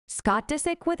Scott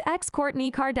Disick with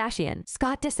ex-Kourtney Kardashian.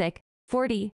 Scott Disick,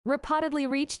 40, reportedly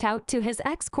reached out to his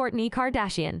ex Kourtney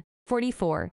Kardashian,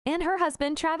 44, and her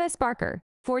husband Travis Barker,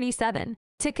 47,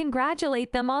 to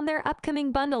congratulate them on their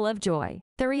upcoming bundle of joy.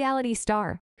 The reality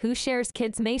star, who shares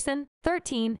kids Mason,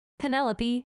 13,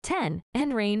 Penelope, 10,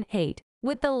 and Rain, 8,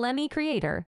 with the Lemmy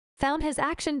creator, found his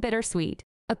action bittersweet,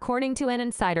 according to an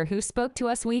insider who spoke to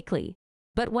Us Weekly,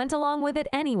 but went along with it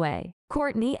anyway.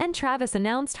 Kourtney and Travis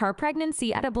announced her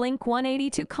pregnancy at a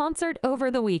Blink-182 concert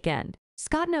over the weekend.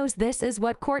 Scott knows this is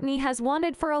what Kourtney has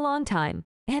wanted for a long time,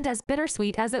 and as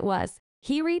bittersweet as it was,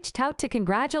 he reached out to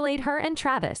congratulate her and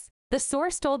Travis, the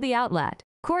source told the outlet.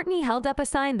 Kourtney held up a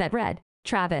sign that read,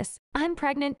 "Travis, I'm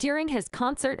pregnant," during his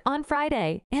concert on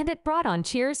Friday, and it brought on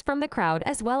cheers from the crowd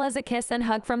as well as a kiss and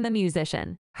hug from the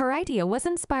musician. Her idea was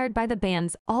inspired by the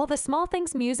band's All the Small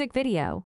Things music video,